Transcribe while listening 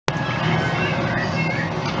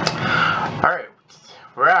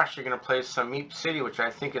we're actually going to play some Meep City, which I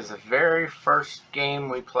think is the very first game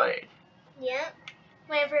we played. Yep.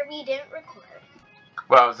 Whenever we didn't record.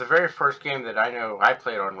 Well, it was the very first game that I know I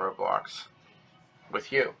played on Roblox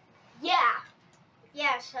with you. Yeah.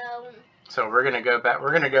 Yeah, So we're going to go back.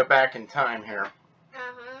 We're going to go back in time here.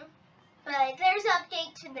 Uh-huh. But there's an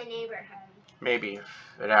update to the neighborhood. Maybe if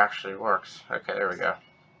it actually works. Okay, there we go.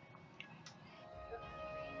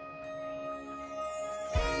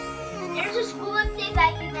 There's a school update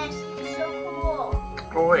that you missed. It's so cool.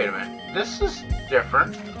 Oh, wait a minute. This is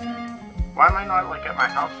different. Why am I not like at my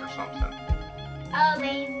house or something? Oh,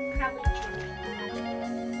 they probably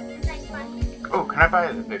changed. Nice one. Oh, can I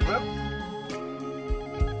buy the big wheel?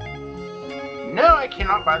 No, I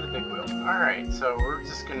cannot buy the big wheel. Alright, so we're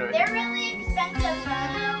just gonna... They're really expensive, though.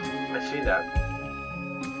 I see that.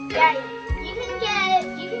 Yeah,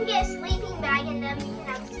 you can get a sleeping bag in them. You can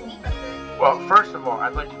have a sleepover. Well, first of all,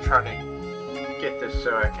 I'd like to try to get this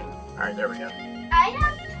so I can... Alright, there we go. I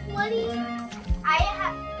have 20... I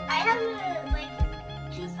have like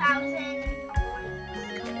 2,000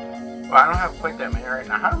 points. Well, I don't have quite that many right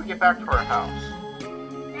now. How do we get back to our house?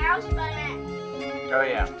 The house button. Oh,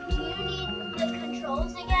 yeah. Do you need the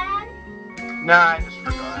controls again? No, I just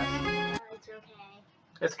forgot. Oh, it's okay.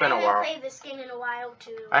 It's been a I while. haven't played this game in a while,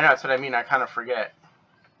 too. I know, that's what I mean. I kind of forget.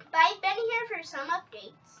 But I've been here for some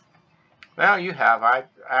updates. Well, you have. I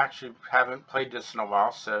actually haven't played this in a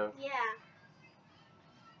while, so... Yeah.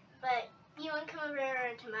 But you want to come over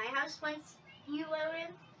to my house once you load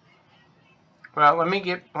in? Well, let me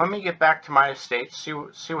get back to my estate. See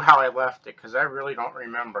how I left it, because I really don't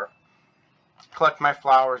remember. Collect my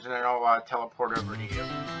flowers, and then I'll teleport over to you.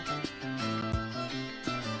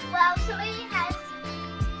 Well, somebody has.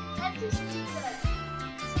 Let's just see this.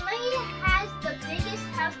 Somebody has the biggest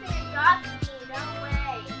house in a dog team. No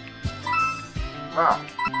way. Wow.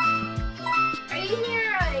 Are you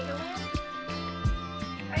near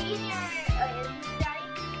Are you near Daddy?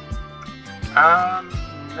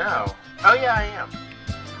 No. Oh yeah, I am.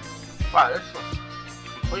 Wow, this looks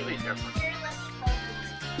completely different. You're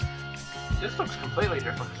left. This looks completely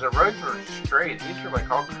different because the roads are straight. These are like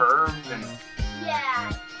all curved and...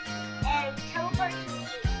 Yeah. And teleport to me.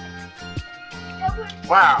 Teleport to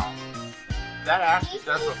Wow. That actually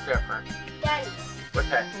does look different. Daddy, What's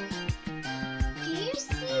that? do you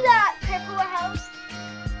see that purple house?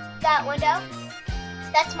 That window?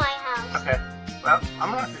 That's my house. Okay. Well, I'm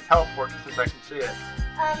gonna have to teleport since I can see it.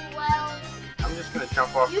 Well, I'm just gonna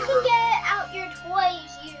jump off you the can roof. get out your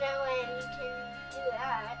toys, and you can do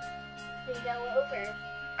that. You go over.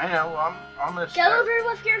 I know. Well, I'm almost Go there. over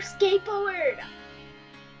with your skateboard.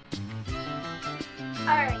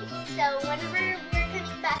 Alright, so whenever we're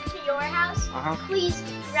coming back to your house, please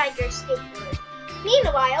ride your skateboard.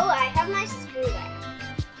 Meanwhile, I have my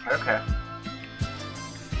screwdriver. Okay.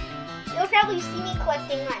 You'll probably see me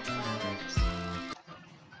collecting my flowers.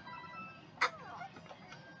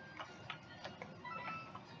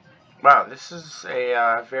 Wow, this is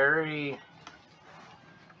a very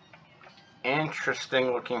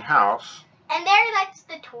interesting looking house. And there, that's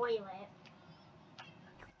the toilet.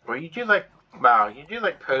 Well, you do like, wow, you do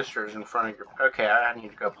like posters in front of your, okay, I need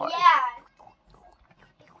to go play. Yeah.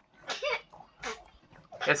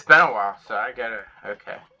 It's been a while, so I gotta,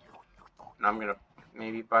 okay. And I'm gonna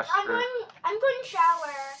maybe bust through. I'm going to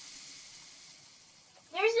shower.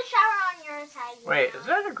 There's a shower on your side. Wait, now. is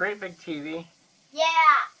that a great big TV? Yeah.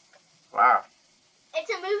 Wow.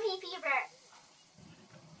 It's a movie theater.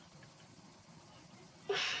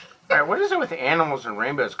 Alright, what is it with animals and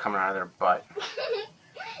rainbows coming out of their butt?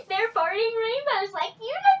 They're farting rainbows like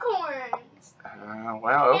unicorns.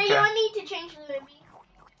 Well, okay. Here, you want me to change the movie?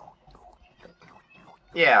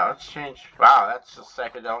 Yeah, let's change. Wow, that's a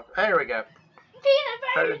psychedelic. There we go. Peanut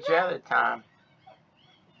butter jelly time.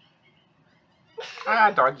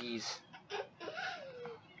 Ah, doggies.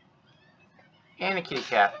 And a kitty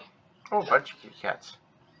cat. Oh, a bunch of kitty cats.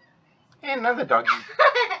 And another doggy.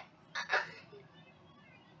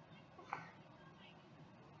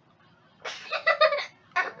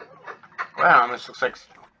 Wow, almost looks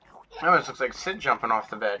like Sid jumping off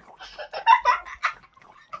the bed.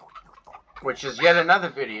 Which is yet another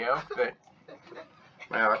video, but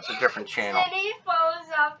well, it's a different channel. City falls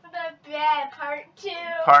off the bed, part 2.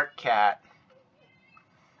 Part cat.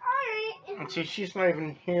 Alright. And see, she's not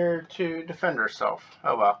even here to defend herself.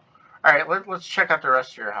 Oh well. Alright, let's check out the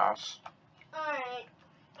rest of your house. Alright.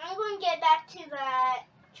 I'm going to get back to the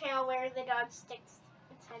channel where the dog sticks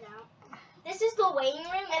its head out. This is the waiting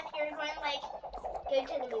room if you're going to, like, go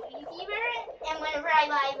to the movie theater. And whenever I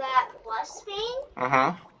buy that plus thing,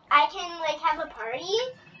 I can, like, have a party.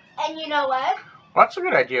 And you know what? Well, that's a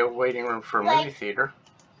good idea, waiting room for a movie theater.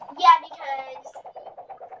 Yeah, because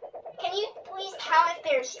can you please count if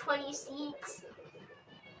there's 20 seats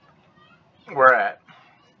Where at?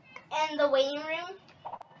 in the waiting room?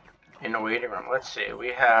 In the waiting room. Let's see. We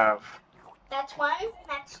have. That's 1,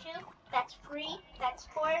 that's 2, that's 3, that's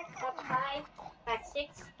 4, that's 5, that's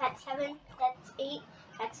 6, that's 7, that's 8,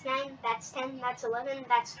 that's 9, that's 10, that's 11,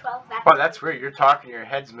 that's 12, that's... Oh, that's weird. You're talking, your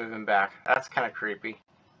head's moving back. That's kind of creepy.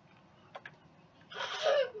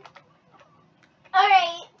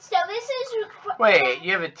 Alright, so this is... Wait,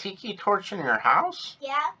 you have a tiki torch in your house?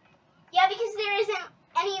 Yeah. Yeah, because there isn't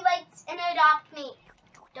any lights in Adopt Me.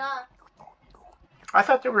 Duh. I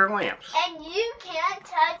thought there were lamps. And you can't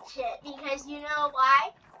touch it, because you know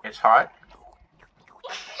why? It's hot?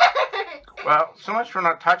 Well, so much for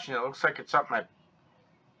not touching it. It looks like it's up my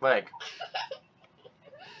leg.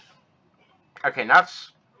 Okay,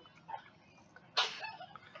 nuts.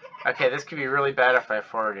 Okay, this could be really bad if I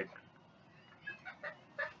farted.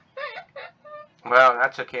 Well,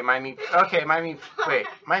 that's okay. My Meep. Okay, my Meep. Wait,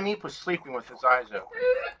 my Meep was sleeping with his eyes open.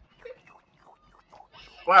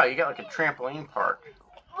 Wow, you got like a trampoline park.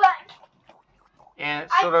 Look. And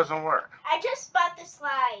it still doesn't work. I just bought the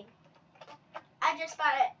slide. I just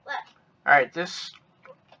bought it. Look. Alright, this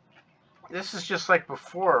is just like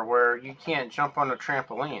before where you can't jump on the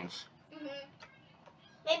trampolines.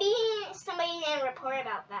 Maybe somebody didn't report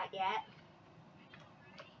about that yet.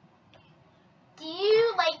 Do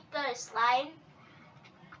you like the slide?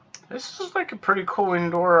 This is like a pretty cool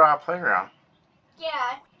indoor playground.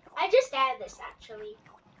 Yeah, I just added this actually.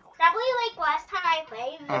 Probably like last time I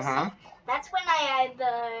played this. That's when I had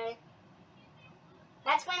the.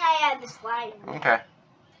 That's when I had the slide. Okay.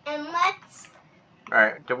 And let's. All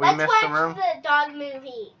right. Did we miss the room? Let's watch the dog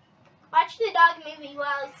movie. Watch the dog movie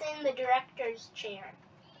while it's in the director's chair.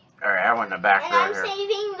 All right. I went in the back and row I'm here.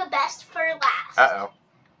 saving the best for last. Uh oh.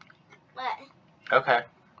 Look. Okay.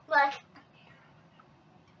 Look.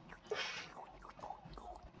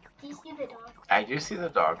 Do you see the dog? I do see the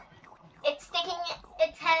dog. It's sticking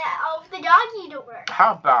its head out of the doggy door.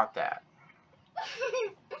 How about that?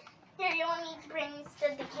 Here, you want me to bring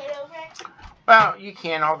the kid over? Well, you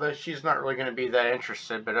can, although she's not really going to be that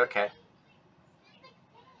interested, but okay.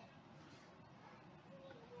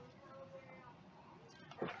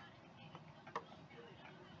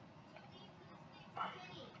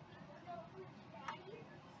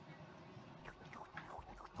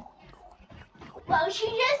 Well, she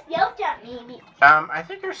just yelped at me. I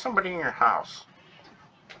think there's somebody in your house.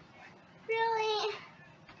 Really?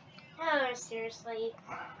 Oh, seriously.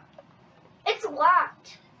 It's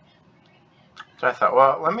locked. So I thought,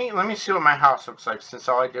 well, let me see what my house looks like since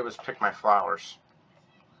all I did was pick my flowers.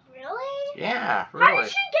 Really? Yeah, really. How did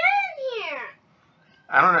she get in here?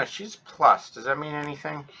 I don't know. She's plus. Does that mean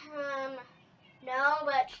anything? No,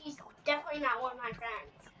 but she's definitely not one of my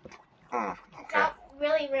friends. Okay. I don't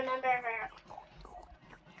really remember her.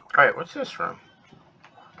 Alright, what's this room?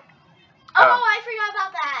 Oh, I forgot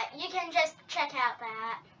about that. You can just check out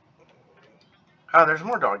that. Oh, there's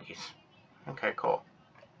more doggies. Okay, cool.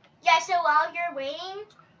 Yeah, so while you're waiting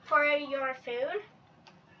for your food,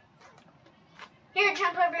 here,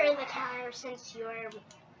 jump over the counter since you're...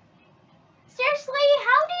 Seriously,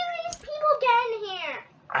 how do these people get in here?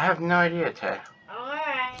 I have no idea, Tay.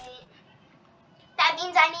 Alright. That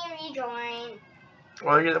means I need to rejoin.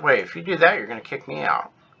 Well, wait, if you do that, you're going to kick me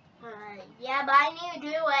out. Yeah, but I need to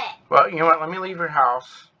do it. Well, you know what? Let me leave your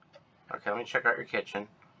house. Okay, let me check out your kitchen.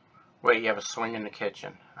 Wait, you have a swing in the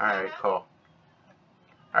kitchen. Alright, cool.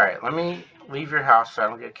 Alright, let me leave your house so I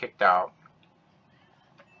don't get kicked out.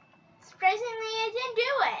 Surprisingly, I didn't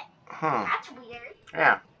do it. That's weird.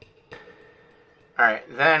 Yeah.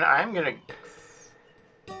 Alright, then I'm gonna...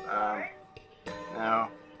 no.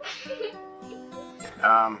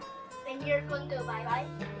 Then you're going to go bye-bye?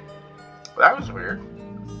 That was weird.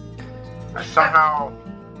 I somehow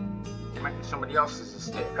went in somebody else's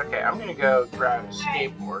estate. Okay, I'm gonna go grab a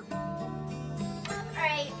skateboard.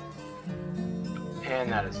 Alright. And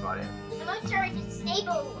that is about it. The moats are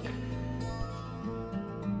disabled.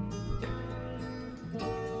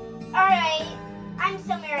 Alright, I'm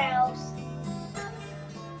somewhere else.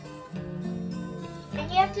 And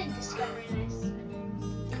you have to discover this.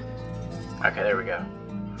 Okay, there we go.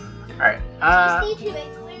 Alright, Do you see 2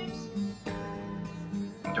 igloos?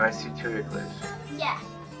 Do I see 2 igloos? Yeah.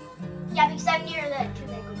 Yeah, because I'm near the 2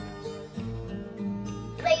 igloos.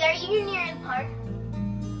 Like, are you near the park?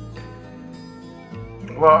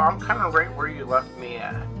 Well, I'm kind of right where you left me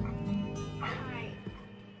at. Alright.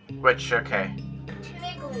 Which, okay. 2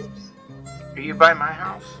 igloos. Are you by my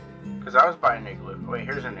house? Because I was by an igloo. Wait,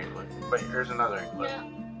 here's an igloo. Wait, here's another igloo. No.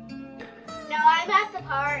 No, I'm at the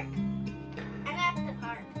park. I'm at the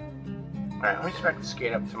park. Alright, let me see if I can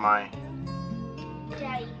skate up to my...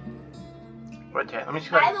 Daddy. What? Let me see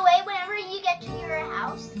if I By can... the way, whenever you get to your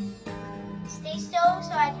house, stay still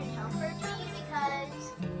so I can teleport to you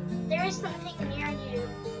because there is something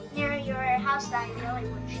near your house that I really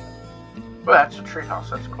want to show you. Well, that's a treehouse.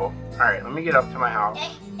 That's cool. Alright, let me get up to my house.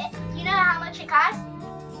 You know how much it costs?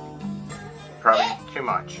 Probably too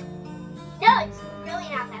much. No, it's really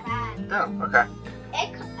not that bad. Oh, okay.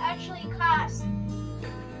 It actually costs.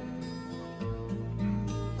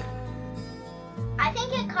 I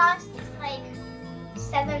think it costs like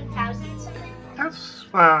 7,000 something. That's,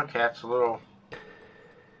 well, okay, that's a little...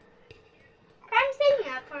 I'm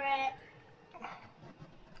saving up for it.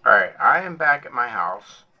 Alright, I am back at my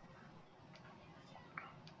house.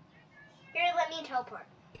 Here, let me teleport.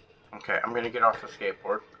 Okay, I'm gonna get off the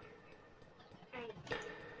skateboard.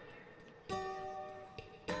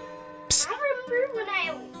 I remember when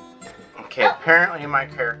I... Okay, apparently my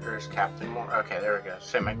character is Captain Morgan. Okay, there we go.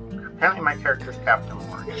 Apparently my character is Captain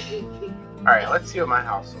Morgan. Alright, let's see what my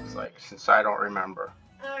house looks like, since I don't remember.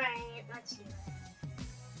 Alright, let's do it.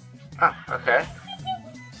 Oh, okay.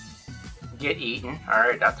 Get eaten.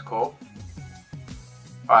 Alright, that's cool.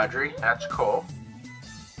 Audrey, that's cool.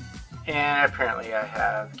 And apparently I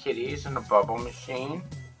have kitties and a bubble machine.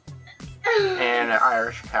 And an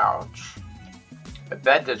Irish couch. A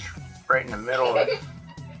bed that's right in the middle of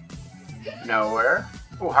nowhere.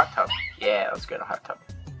 Ooh, hot tub. Yeah, let's get a hot tub.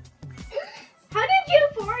 How did you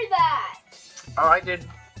afford that? Oh, I did.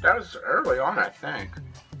 That was early on, I think.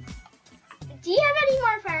 Do you have any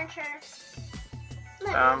more furniture?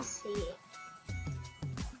 Let me see.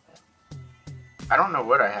 I don't know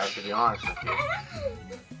what I have, to be honest with you.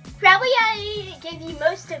 Probably I gave you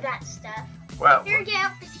most of that stuff. Well, Here, get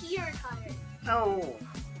out the teeter-totter. no.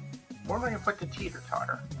 Where am I going to put the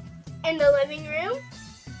teeter-totter? In the living room?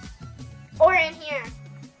 Or in here?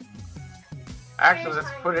 Actually,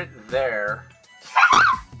 let's put it there.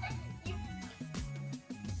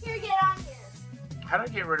 Here, get on here. How do I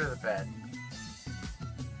get rid of the bed?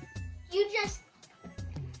 You just...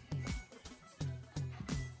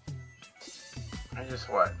 I just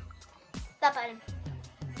what? That button.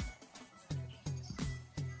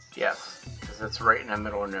 Yes, because it's right in the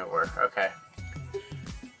middle of nowhere. Okay.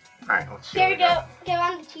 Alright, let's see. Here, go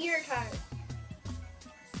on the teeter-totter.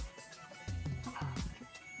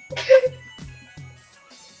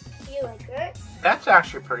 You like it? That's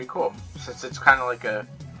actually pretty cool, since it's kind of like a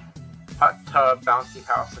hot tub bouncy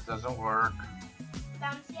house that doesn't work.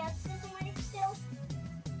 Bouncy house doesn't work still?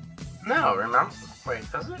 No, remember? Wait,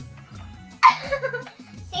 does it?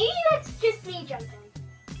 Maybe that's just me jumping.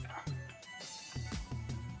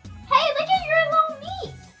 Hey, look at your little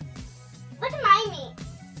meat. Look at my meat.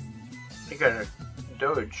 You got a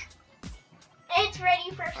Doge. It's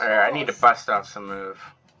ready for school. Alright, I need to bust out some move.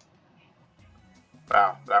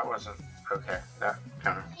 Wow, that wasn't okay. That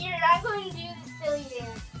kind of. Here, I'm going to do the silly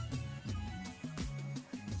dance.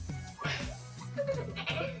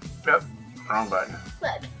 Yep, wrong button.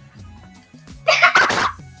 Look.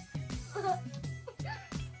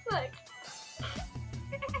 Look.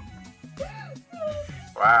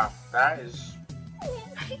 Wow, that is.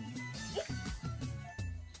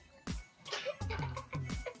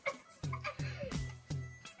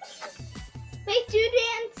 Wait, do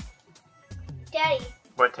dance. Daddy.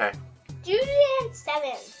 What day? Do dance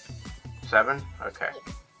 7. 7? Okay.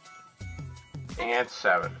 And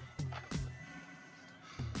 7.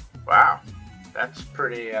 Wow, that's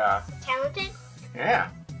pretty. Talented? Yeah.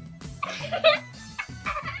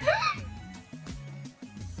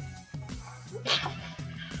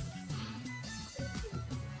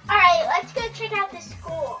 Alright, let's go check out the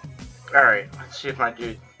school. Alright, let's see if my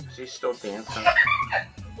dude is he still dancing.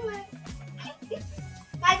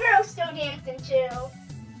 My girl's still dancing too.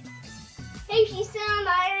 Hey, she's sitting on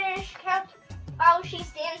the Irish couch while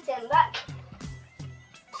she's dancing. Look.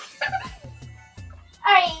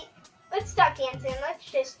 Alright, let's stop dancing. Let's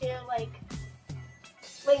just do like,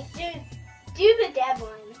 wait, do the dead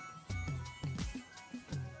one.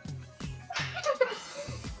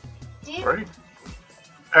 Ready?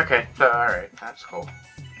 Okay, so alright, that's cool.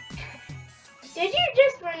 Did you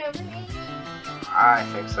just run over me? I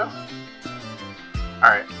think so.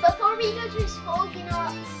 Alright, Before we go to school, you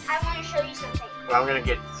know, I want to show you something. well, I'm gonna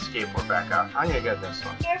get the skateboard back out. I'm gonna go this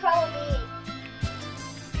one. Here, follow me.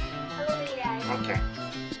 Follow me, Dad. Okay.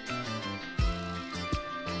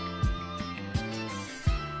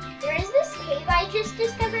 There is this cave I just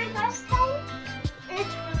discovered last time, and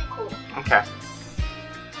it's really cool. Okay.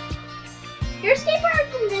 Your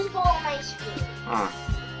skateboard's invisible on my screen.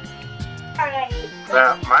 Alright.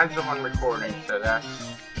 Well, mine's the one recording, so that's.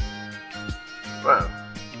 Whoa.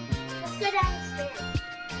 go downstairs.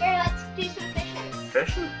 Here, let's do some fishing.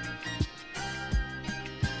 Fishing?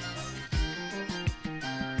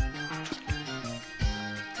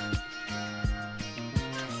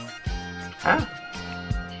 Huh?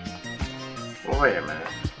 Well, wait a minute.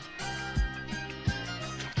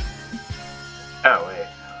 Oh, wait.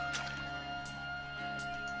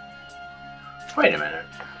 Wait a minute.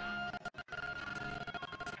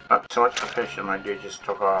 Oh, so much for fishing, my dude just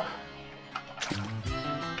took off.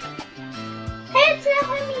 Hey, it's not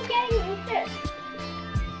letting me get you fish.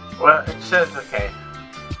 Well, it says okay.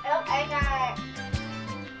 Oh, I got it.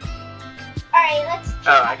 Alright, let's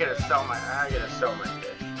Oh, I gotta sell my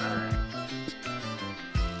fish. Alright.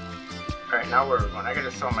 Alright, now where are we going? I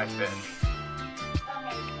gotta sell my fish.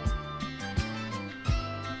 Okay.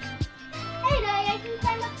 Hey, Daddy, I can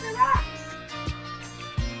climb up the rocks.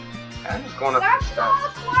 I'm just going up the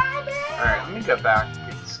steps. Alright, let me go back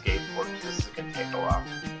and get the skateboard because this is gonna take a while.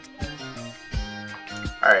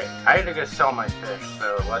 Alright, I had to go sell my fish,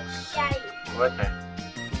 so let's... Daddy, Okay.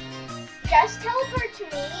 just teleport to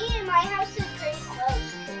me, and my house is pretty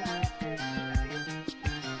close to the thing.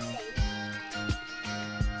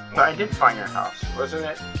 Well, I did find your house. Wasn't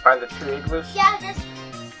it by the two igloos? Yeah, just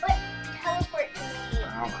teleport to me.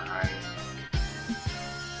 Alright.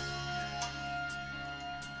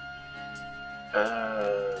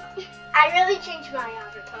 I really changed my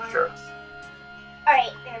avatar. Sure.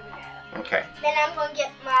 Alright, there we go. Okay. Then I'm going to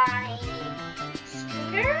get my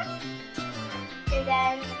scooter. And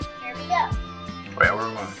then, here we go. Wait, where are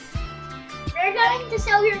we going? We're going to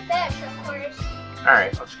sell your fish, of course.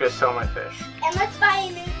 Alright, let's go sell my fish. And let's buy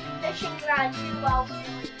a new fishing rod too while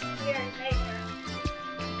we're there.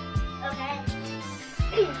 Okay?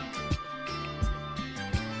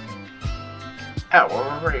 Oh,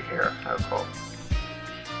 well, we're right here. Oh, cool.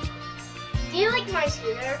 Do you like my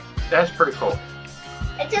scooter? That's pretty cool.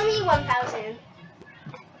 It's only 1,000.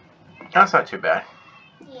 That's not too bad.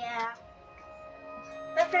 Yeah.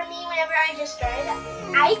 But for me, whenever I just started,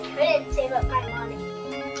 I couldn't save up my money.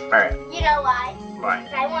 Alright. You know why? Why?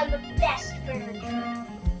 I want the best furniture.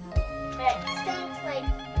 But things like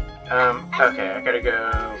Okay, I gotta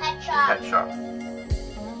go pet shop. pet shop.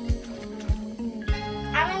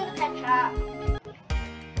 I'm in the pet shop.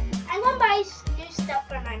 I'm gonna buy new stuff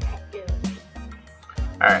for my pet dude.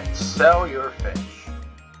 Alright, sell your fish.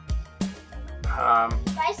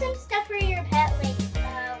 Buy some stuff for your pet, like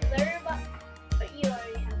litter box. But you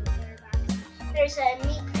already have a litter box. There's a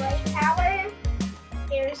meat play tower.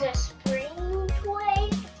 There's a spring toy.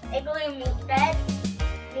 A blue meat bed.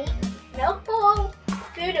 Meat milk bowl.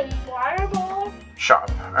 Food and water bowl. Shop.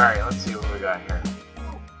 Alright, let's see what we got here.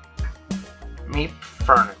 Meep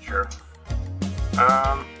furniture. You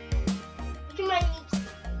can buy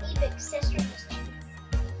meat accessories.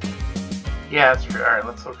 Yeah, that's true. Alright,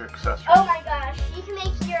 let's look at accessories. Oh my gosh, you can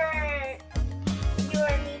make your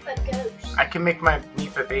Meep a ghost. I can make my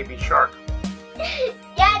Meep a baby shark.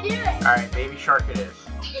 Yeah, do it. Alright, baby shark it is.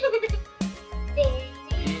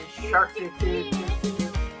 Baby Shark Baby shark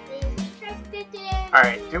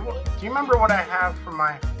Alright, do you remember what I have for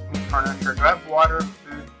my Meep furniture? Do I have water and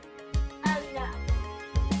food? No.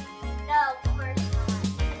 No, of course not.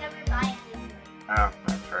 I never buy anything. Oh,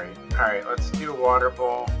 that's right. Alright, let's do a water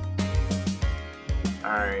bowl.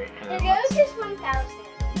 Alright, The ghost is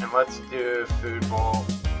 1,000. and let's do a food bowl.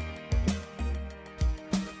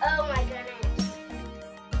 Oh my goodness.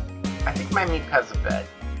 I think my Meep has a bed.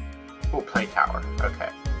 Ooh, play tower. Okay.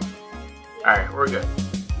 Alright, we're good.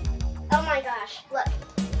 Oh my gosh, look.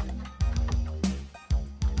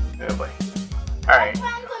 Oh boy. Alright. That's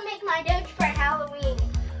why I'm gonna make my doge for Halloween.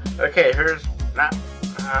 Okay, here's not.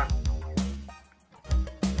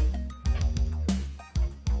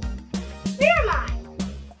 Where am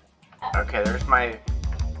I? Okay, there's my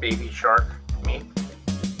baby shark Meep.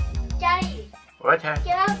 Daddy, What? get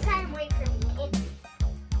outside and wait for me.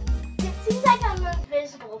 It seems like I'm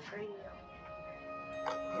invisible for you.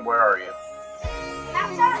 Where are you?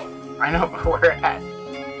 Outside. I know, but where at?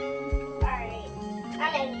 Alright.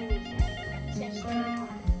 I'm in here.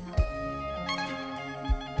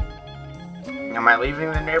 Am I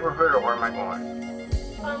leaving the neighborhood or where am I going?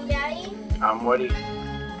 Daddy, What do you...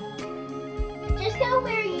 just go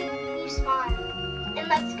where you spawn. And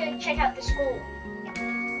let's go check out the school.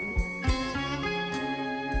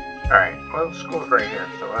 Alright, well, the school's right here,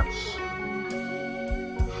 so let's...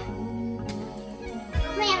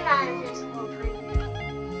 Hopefully I'm not invisible for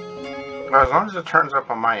you. Well, as long as it turns up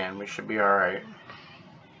on my end, we should be alright.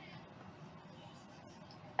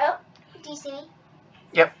 Oh, do you see me?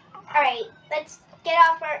 Yep. Alright, let's get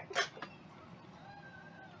off our...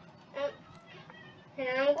 And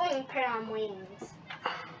I'm going to put on wings.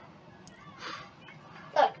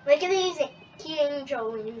 Look at these cute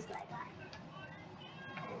angel wings I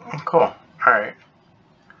got. Cool. Alright.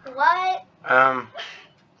 What? Oh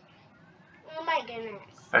my goodness.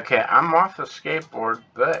 Okay, I'm off the skateboard,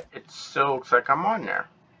 but it still looks like I'm on there.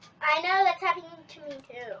 I know that's happening to me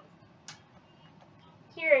too.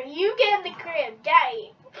 Here, you get in the crib.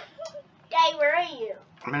 Daddy. Daddy, where are you?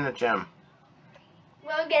 I'm in the gym.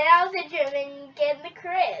 Well, get out of the gym and get in the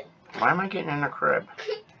crib. Why am I getting in the crib?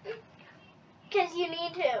 Because you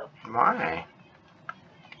need to. Why?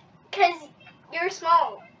 Because you're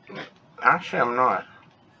small. Actually, I'm not.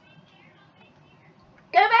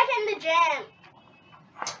 Go back in the gym.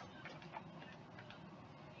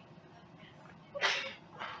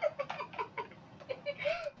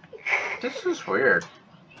 This is weird.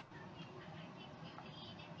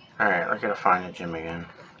 Alright, I gotta find the gym again.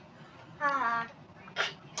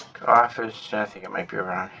 Office, I think it might be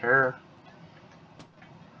around here.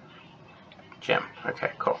 Gym,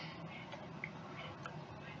 okay, cool.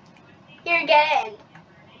 Here, get in.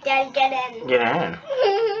 Daddy, get in. Get in.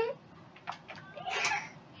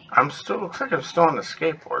 Looks like I'm still on the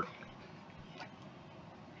skateboard.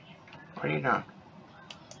 What are you doing?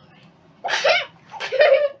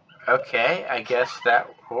 Okay, I guess that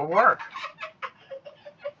will work.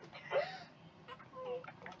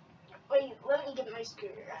 Wait, let me get my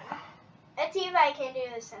scooter out. Let's see if I can do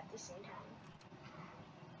this at the same time.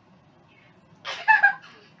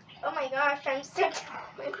 Oh my gosh, I'm so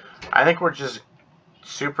tired. I think we're just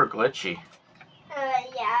super glitchy.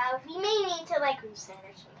 Yeah, we may need to like reset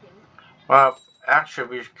or something. Well,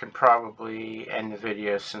 actually, we can probably end the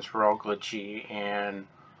video since we're all glitchy, and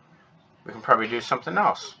we can probably do something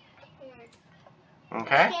else.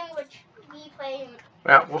 Okay? Which game which we play.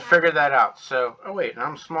 Well, we'll figure that out. So, oh wait, now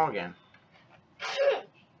I'm small again.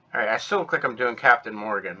 Alright, I still look like I'm doing Captain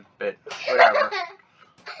Morgan, but whatever.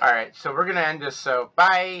 Alright, so we're going to end this, so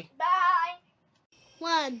bye! Bye!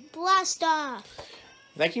 One, blast off!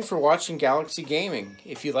 Thank you for watching Galaxy Gaming.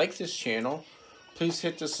 If you like this channel, please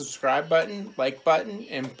hit the subscribe button, like button,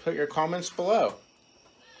 and put your comments below.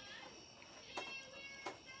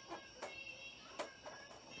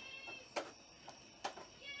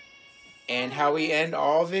 And how we end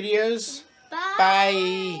all videos? Bye!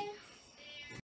 Bye.